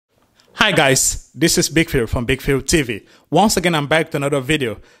Hi guys, this is Big Phil from Big Phil TV. Once again, I'm back to another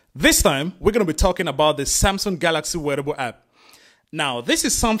video. This time, we're going to be talking about the Samsung Galaxy wearable app. Now, this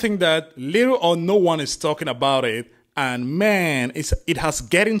is something that little or no one is talking about it. And man, it has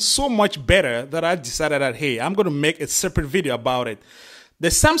getting so much better that I decided that, hey, I'm going to make a separate video about it. The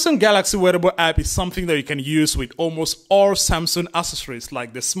Samsung Galaxy wearable app is something that you can use with almost all Samsung accessories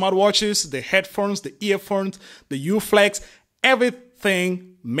like the smartwatches, the headphones, the earphones, the UFlex,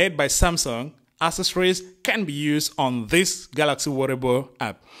 everything made by Samsung accessories can be used on this Galaxy wearable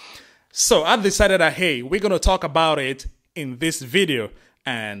app. So I decided that, hey, we're going to talk about it in this video,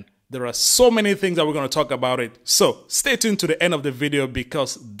 and there are so many things that we're going to talk about it. So stay tuned to the end of the video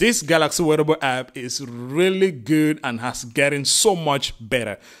because this Galaxy wearable app is really good and has getting so much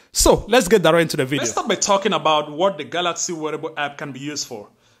better. So let's get right into the video. Let's start by talking about what the Galaxy wearable app can be used for.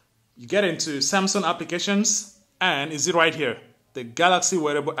 You get into Samsung applications and is it right here? The Galaxy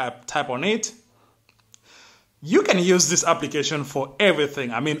wearable app, tap on it. You can use this application for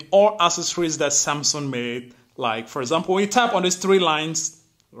everything. I mean, all accessories that Samsung made. Like, for example, when you tap on these three lines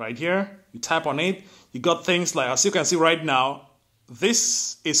right here, you tap on it, you got things like, as you can see right now,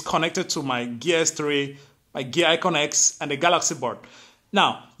 this is connected to my Gear S3, my Gear Icon X, and the Galaxy board.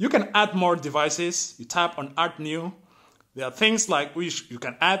 Now, you can add more devices. You tap on Add New. There are things like which you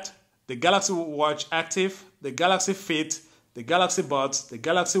can add the Galaxy Watch Active, the Galaxy Fit, the Galaxy Buds, the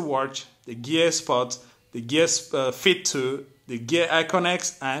Galaxy Watch, the Gear Spot, the Gear Fit 2, the Gear Icon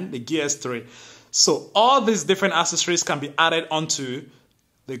X, and the Gear S3. So all these different accessories can be added onto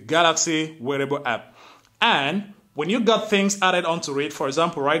the Galaxy wearable app. And when you got things added onto it, for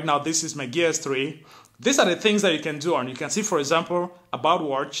example, right now this is my Gear S3. These are the things that you can do on. You can see, for example, about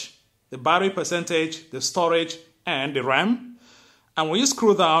watch, the battery percentage, the storage, and the RAM. And when you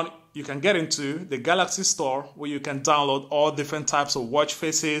scroll down, you can get into the Galaxy Store where you can download all different types of watch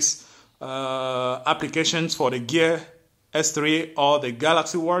faces, applications for the Gear S3 or the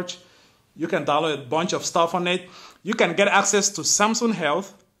Galaxy Watch. You can download a bunch of stuff on it. You can get access to Samsung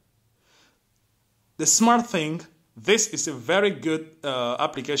Health. The Smart Thing, this is a very good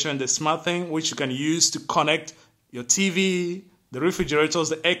application, the Smart Thing, which you can use to connect your TV, the refrigerators,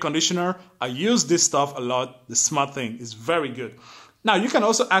 the air conditioner. I use this stuff a lot. The Smart Thing is very good. Now, you can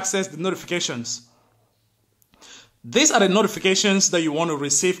also access the notifications. These are the notifications that you want to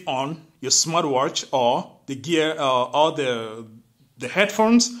receive on your smartwatch or the gear or the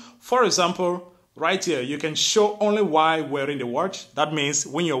headphones. For example, right here, you can show only while wearing the watch. That means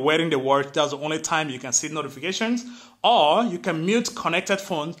when you're wearing the watch, that's the only time you can see notifications. Or you can mute connected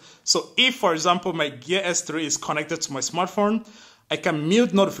phones. So if, for example, my Gear S3 is connected to my smartphone, I can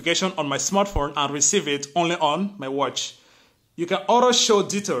mute notification on my smartphone and receive it only on my watch. You can auto show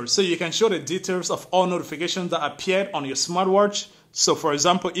details, so you can show the details of all notifications that appeared on your smartwatch. So for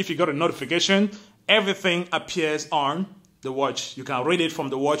example, if you got a notification, everything appears on the watch. You can read it from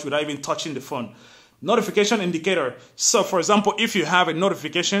the watch without even touching the phone. Notification indicator. So for example, if you have a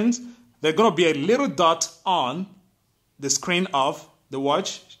notification, there's going to be a little dot on the screen of the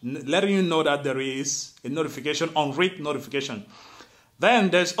watch, letting you know that there is a notification, unread notification. Then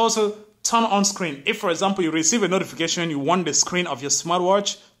there's also turn on screen. If, for example, you receive a notification, you want the screen of your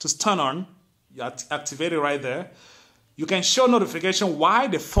smartwatch to turn on, you activate it right there. You can show notification while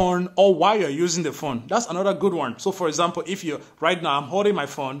the phone or while you're using the phone. That's another good one. So, for example, if you right now I'm holding my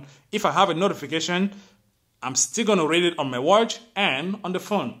phone, if I have a notification, I'm still going to read it on my watch and on the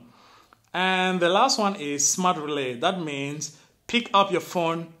phone. And the last one is smart relay. That means pick up your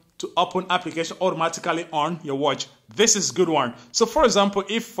phone to open application automatically on your watch. This is a good one. So for example,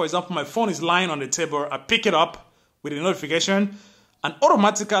 if for example my phone is lying on the table, I pick it up with a notification and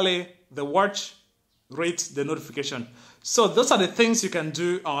automatically the watch reads the notification. So those are the things you can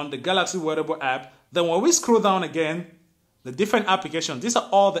do on the Galaxy wearable app. Then when we scroll down again, the different applications, these are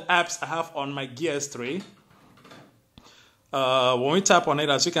all the apps I have on my Gear S3. When we tap on it,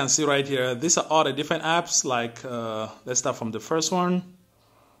 as you can see right here, these are all the different apps. Like let's start from the first one.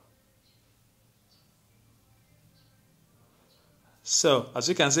 So, as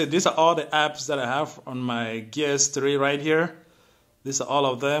you can see, these are all the apps that I have on my Gear S3 right here. These are all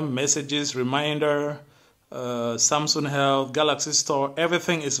of them. Messages, reminder, Samsung Health, Galaxy Store.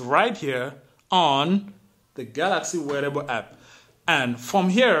 Everything is right here on the Galaxy wearable app. And from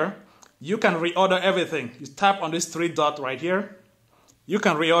here, you can reorder everything. You tap on this three dot right here. You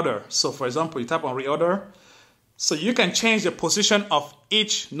can reorder. So, for example, you tap on reorder. So you can change the position of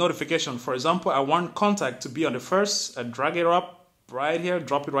each notification. For example, I want contact to be on the first. I drag it up right here,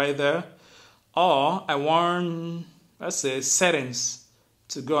 drop it right there. Or I want, let's say, settings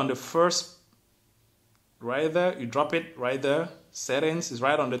to go on the first right there. You drop it right there. Settings is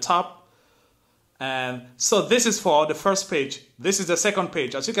right on the top. And so this is for the first page. This is the second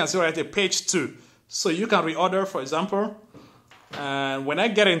page. As you can see right here, page 2. So you can reorder, for example. And when I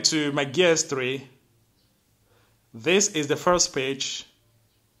get into my Gears 3, this is the first page.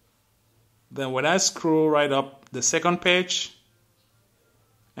 Then when I scroll right up, the second page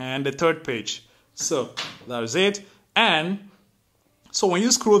and the third page. So that's it. And so when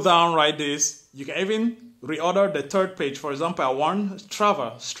you scroll down right this, you can even reorder the third page. For example, I want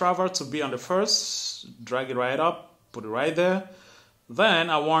Strava to be on the first, drag it right up, put it right there. Then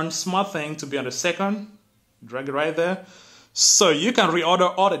I want Smart Thing to be on the second, drag it right there. So you can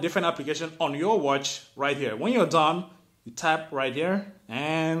reorder all the different applications on your watch right here. When you're done, you tap right here.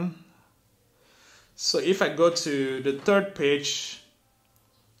 And so if I go to the third page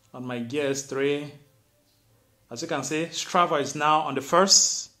on my Gears 3, as you can see, Strava is now on the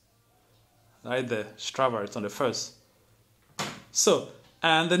first. Right there, Strava is on the first. So,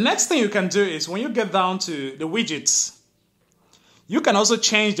 and the next thing you can do is when you get down to the widgets, you can also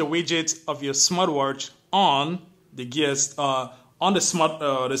change the widgets of your smartwatch on the Gears, on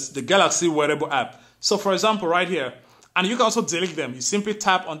the Galaxy wearable app. So for example, right here, and you can also delete them. You simply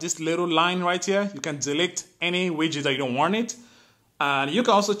tap on this little line right here. You can delete any widget that you don't want it. And you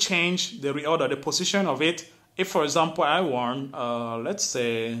can also change the reorder, the position of it. If, for example, I want, let's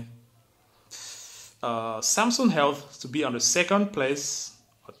say, Samsung Health to be on the second place,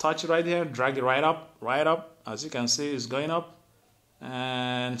 I'll touch it right here, drag it right up. As you can see, it's going up.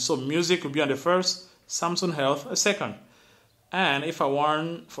 And so music will be on the first, Samsung Health a second. And if I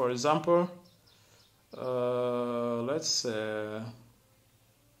want, for example, let's say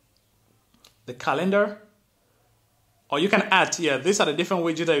the calendar, or you can add, these are the different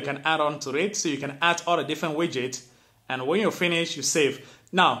widgets that you can add on to it. So you can add all the different widgets, and when you finish, you save.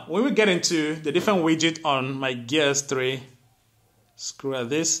 Now, when we get into the different widgets on my Gears 3, screw at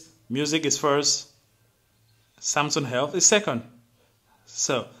this, music is first, Samsung Health is second.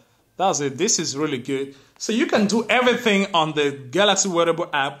 So that's it. This is really good. So you can do everything on the Galaxy wearable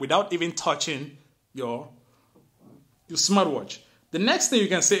app without even touching your smartwatch. The next thing you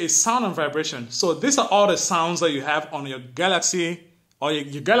can say is sound and vibration. So these are all the sounds that you have on your Galaxy or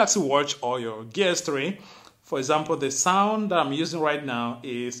your Galaxy Watch or your Gears 3. For example, the sound that I'm using right now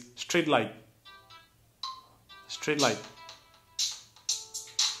is street light. Street light.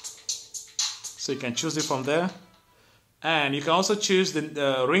 So you can choose it from there. And you can also choose the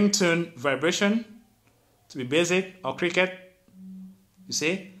ringtone vibration to be basic or cricket. You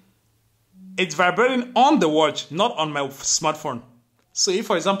see? It's vibrating on the watch, not on my smartphone. So if,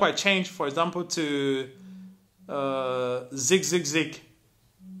 for example, I change, for example, to zig, zig, zig,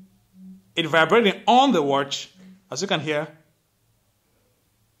 it's vibrating on the watch, as you can hear.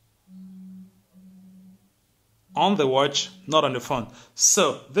 On the watch, not on the phone.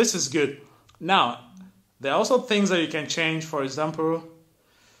 So this is good. Now, there are also things that you can change. For example,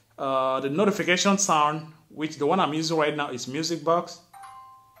 the notification sound, which the one I'm using right now is music box.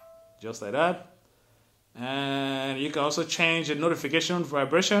 Just like that. And you can also change the notification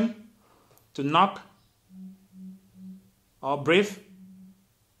vibration to knock, or brief,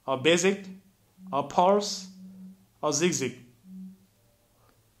 or basic, or pulse, or zigzag.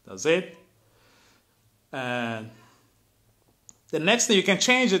 That's it. And the next thing, you can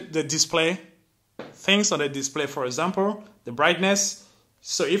change the display, things on the display. For example, the brightness.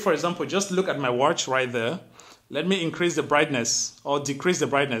 So if, for example, just look at my watch right there, let me increase the brightness or decrease the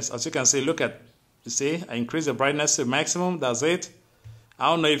brightness. As you can see, look at, you see, I increase the brightness to maximum. That's it. I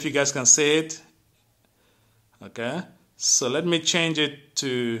don't know if you guys can see it. Okay. So let me change it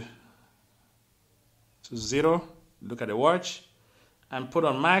to 0. Look at the watch and put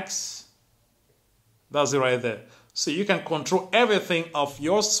on max. That's it right there. So you can control everything of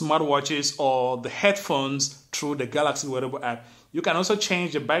your smartwatches or the headphones through the Galaxy wearable app. You can also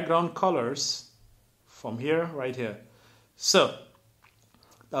change the background colors from here, right here. So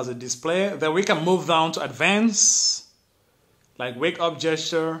that's a display. Then we can move down to advanced, like wake up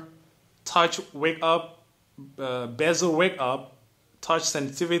gesture, touch wake up, bezel wake up, touch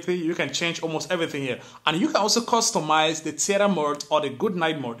sensitivity. You can change almost everything here. And you can also customize the theater mode or the good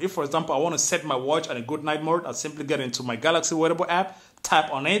night mode. If, for example, I want to set my watch on a good night mode, I'll simply get into my Galaxy wearable app,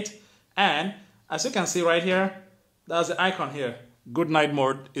 tap on it, and as you can see right here, that's the icon here. Good night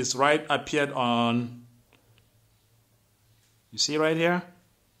mode is right appeared on, you see right here?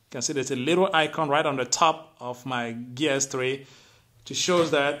 You can see there's a little icon right on the top of my Gears 3 to show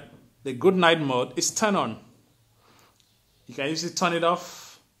that the good night mode is turned on. You can easily turn it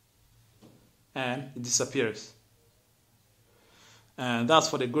off and it disappears. And that's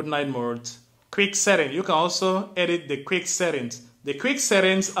for the good night mode. Quick setting. You can also edit the quick settings. The quick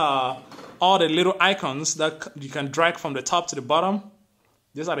settings are all the little icons that you can drag from the top to the bottom.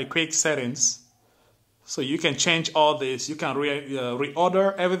 These are the quick settings. So you can change all this. You can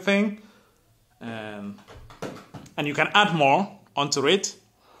reorder everything. And you can add more onto it.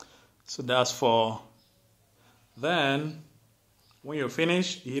 So that's for. Then when you're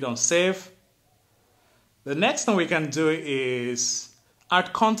finished, you hit on save. The next thing we can do is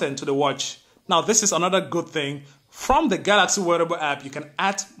add content to the watch. Now this is another good thing. From the Galaxy Wearable app, you can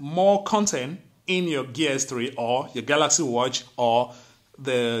add more content in your Gear S3 or your Galaxy Watch or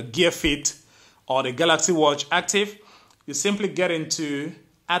the Gear Fit or the Galaxy Watch Active. You simply get into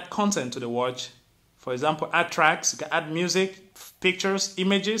add content to the watch. For example, add tracks. You can add music, pictures,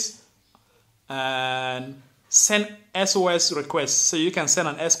 images, and send SOS requests. So you can send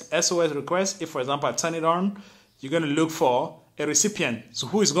an SOS request. If, for example, I turn it on, you're going to look for a recipient. So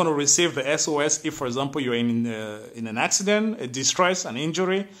who is going to receive the SOS if, for example, you're in an accident, a distress, an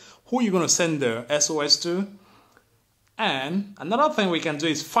injury? Who are you going to send the SOS to? And another thing we can do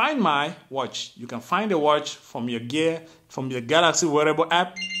is find my watch. You can find the watch from your Gear, from your Galaxy Wearable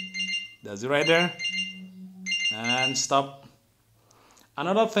app. That's it right there. And stop.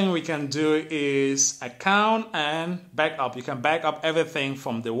 Another thing we can do is account and backup. You can back up everything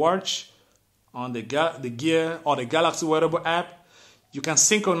from the watch on the Gear or the Galaxy Wearable app. You can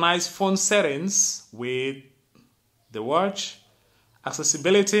synchronize phone settings with the watch.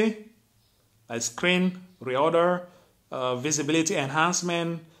 Accessibility, like screen reorder, visibility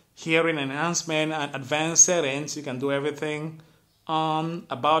enhancement, hearing enhancement, and advanced settings. You can do everything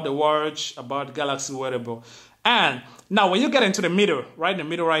about the watch, about Galaxy Wearable. And now when you get into the middle, right in the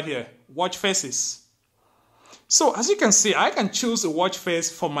middle right here, watch faces. So as you can see, I can choose a watch face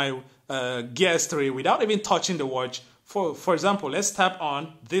for my Gear S3 without even touching the watch. For example, let's tap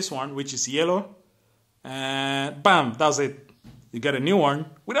on this one, which is yellow, and bam, that's it. You get a new one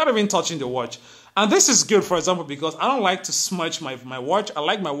without even touching the watch. And this is good, for example, because I don't like to smudge my watch. I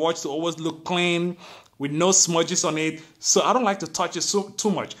like my watch to always look clean with no smudges on it. So I don't like to touch it too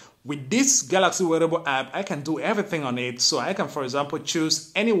much. With this Galaxy Wearable app, I can do everything on it. So I can, for example,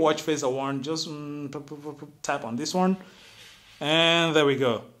 choose any watch face I want. Just tap on this one. And there we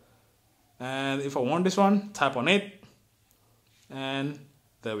go. And if I want this one, tap on it. And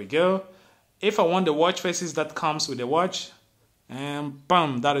there we go. If I want the watch faces that comes with the watch, and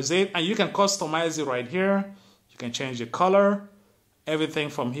bam, that is it. And you can customize it right here. You can change the color, everything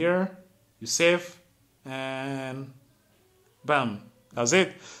from here. You save, and bam, that's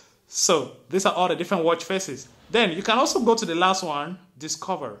it. So these are all the different watch faces. Then you can also go to the last one,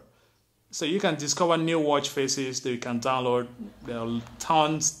 discover. So you can discover new watch faces that you can download. There are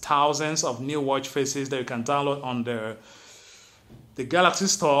thousands of new watch faces that you can download on the Galaxy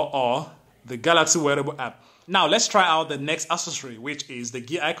Store or the Galaxy Wearable app. Now let's try out the next accessory, which is the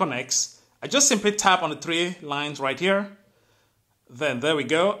Gear Icon X. I just simply tap on the three lines right here. Then there we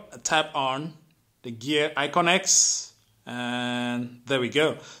go. I tap on the Gear Icon X, and there we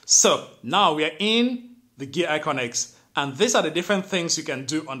go. So now we are in the Gear Icon X, and these are the different things you can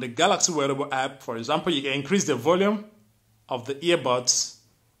do on the Galaxy Wearable app. For example, you can increase the volume of the earbuds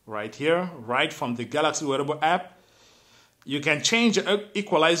right here, right from the Galaxy Wearable app. You can change the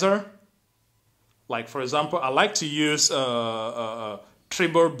equalizer. Like, for example, I like to use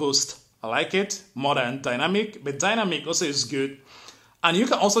treble boost. I like it more than dynamic, but dynamic also is good. And you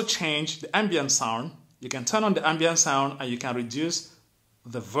can also change the ambient sound. You can turn on the ambient sound and you can reduce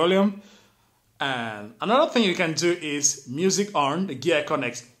the volume. And another thing you can do is music on the Gear Icon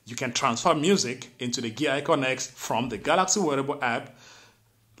X. You can transfer music into the Gear Icon X from the Galaxy Wearable app,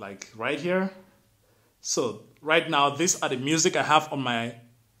 like right here. So right now, these are the music I have on my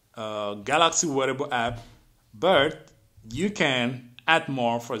Galaxy Wearable app, but you can add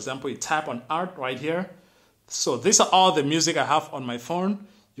more. For example, you tap on art right here. So these are all the music I have on my phone.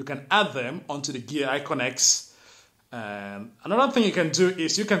 You can add them onto the Gear Icon X. And another thing you can do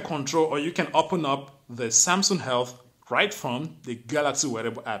is you can control or you can open up the Samsung Health right from the Galaxy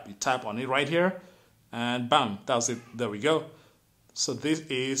Wearable app. You tap on it right here and bam, that's it. There we go. So this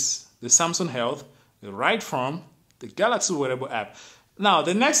is the Samsung Health right from the Galaxy Wearable app. Now,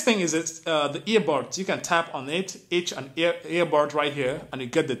 the next thing is the earbuds. You can tap on it, each an earbud right here, and you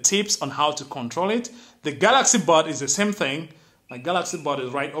get the tips on how to control it. The Galaxy Bud is the same thing. My Galaxy Bud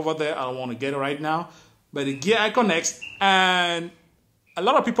is right over there. I don't want to get it right now. But the Gear Icon X, and a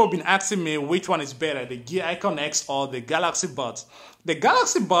lot of people have been asking me which one is better, the Gear Icon X or the Galaxy Buds. The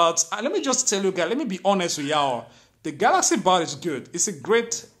Galaxy Buds, let me just tell you guys, let me be honest with y'all. The Galaxy Bud is good. It's a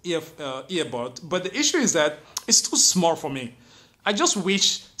great earbud, but the issue is that it's too small for me. I just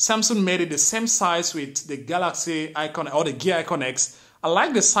wish Samsung made it the same size with the Galaxy Icon or the Gear Icon X. I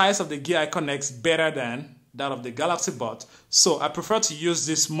like the size of the Gear Icon X better than that of the Galaxy Bot, so I prefer to use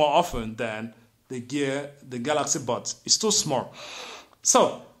this more often than the Galaxy Bot. It's too small.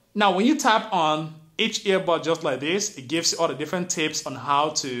 So now when you tap on each earbud just like this, it gives you all the different tips on how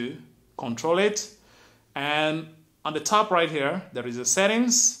to control it. And on the top right here, there is the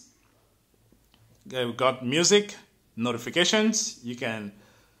settings. We've got music, notifications. You can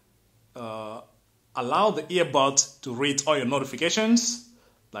allow the earbud to read all your notifications.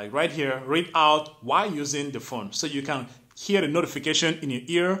 Like right here, read out while using the phone. So you can hear the notification in your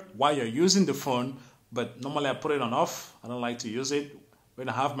ear while you're using the phone. But normally I put it on off. I don't like to use it. When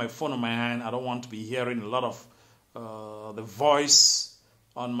I have my phone on my hand, I don't want to be hearing a lot of the voice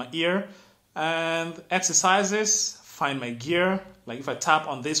on my ear. And exercises, find my gear. Like if I tap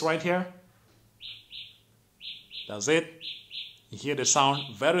on this right here, that's it. You hear the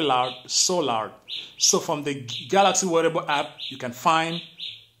sound very loud, so loud. So from the Galaxy Wearable app, you can find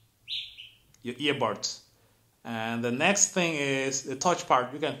your earbuds. And the next thing is the touch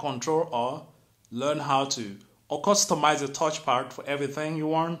part. You can control or learn how to or customize the touch part for everything you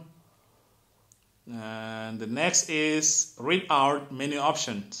want. And the next is read out menu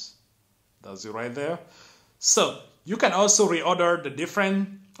options. That's it right there. So you can also reorder the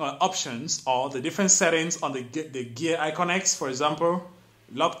different options or the different settings on the Gear Icon X. For example,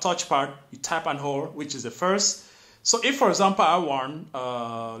 lock touch part, you tap and hold, which is the first. So if, for example, I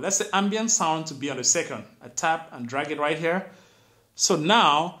want, let's say ambient sound to be on the second, I tap and drag it right here. So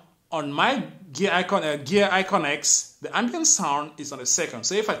now on my Gear Icon X, the ambient sound is on the second.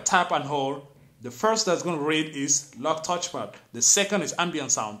 So if I tap and hold, the first that's going to read is lock touchpad. The second is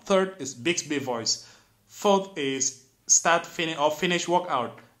ambient sound. Third is Bixby voice. Fourth is start, finish, or finish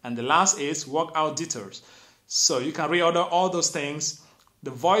workout. And the last is workout details. So you can reorder all those things.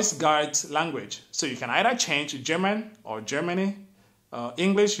 The voice guides language. So you can either change to German or Germany,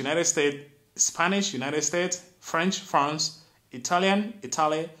 English, United States, Spanish, United States, French, France, Italian,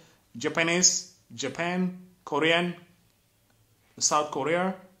 Italy, Japanese, Japan, Korean, South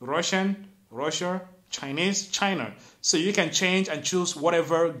Korea, Russian, Russia, Chinese, China. So you can change and choose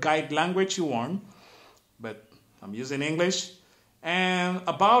whatever guide language you want, but I'm using English. And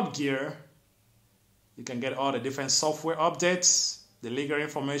about gear, you can get all the different software updates, the legal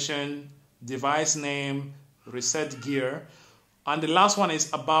information, device name, reset gear. And the last one is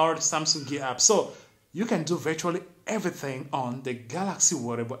about Samsung Gear app. So you can do virtually everything on the Galaxy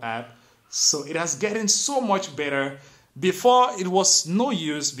Wearable app. So it has gotten so much better. Before, it was no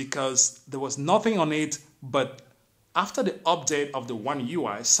use because there was nothing on it. But after the update of the One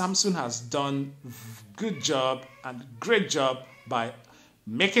UI, Samsung has done a good job and great job by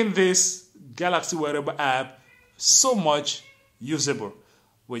making this Galaxy Wearable app so much usable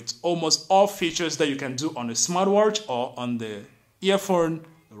with almost all features that you can do on a smartwatch or on the earphone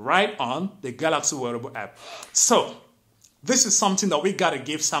right on the Galaxy Wearable app. So this is something that we gotta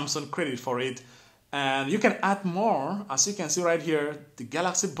give Samsung credit for it. And you can add more. As you can see right here, the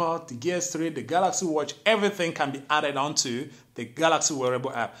Galaxy Bot, the Gear S3, the Galaxy Watch, everything can be added onto the Galaxy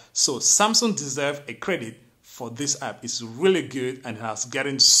Wearable app. So Samsung deserves a credit for this app. It's really good and it has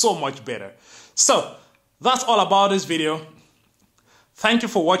gotten so much better. So that's all about this video. Thank you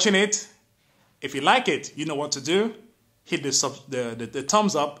for watching it. If you like it, you know what to do. Hit the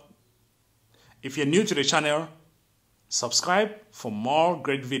thumbs up. If you're new to the channel, subscribe for more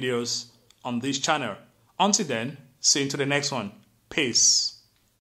great videos on this channel. Until then, see you into the next one. Peace.